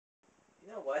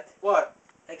know what? What?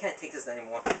 I can't take this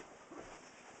anymore.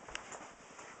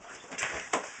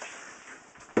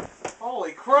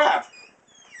 Holy crap!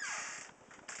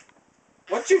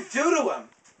 What'd you do to him?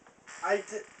 Well,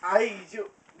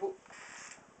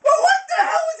 what the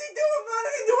hell is he doing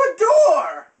running into a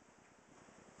door?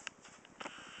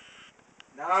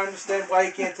 Now I understand why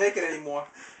you can't take it anymore.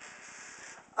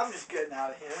 I'm just getting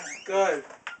out of here. Good.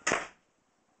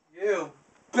 You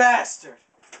bastard!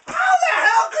 How the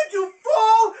hell could you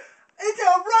fall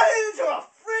run into a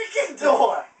freaking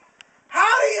door?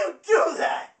 How do you do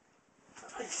that?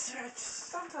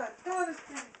 Sometimes I don't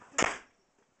understand.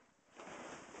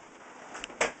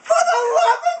 For the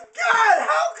love of God,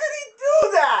 how could he do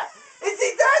that? Is he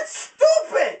that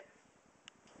stupid?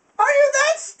 Are you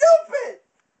that stupid?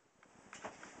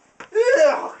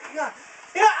 Oh God!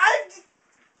 Yeah,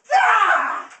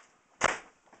 ah!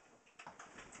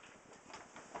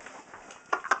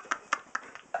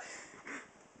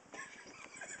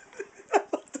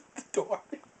 The door.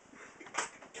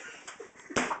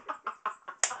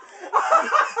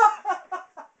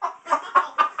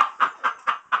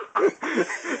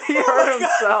 He hurt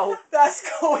himself. That's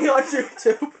going on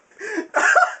YouTube.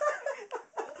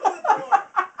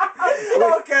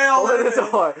 Okay, I'll Open let the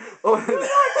door. Open the door.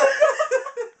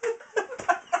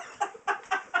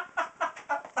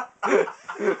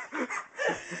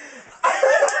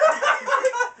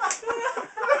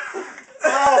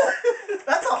 Oh,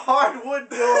 that's a hardwood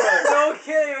door. No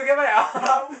kidding, you get my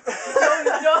arm.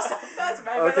 That's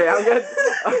bad.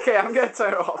 Okay, I'm gonna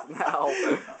turn it off now.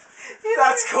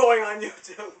 That's going on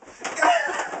YouTube.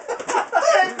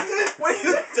 What are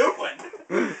you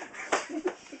doing?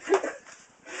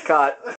 Cut.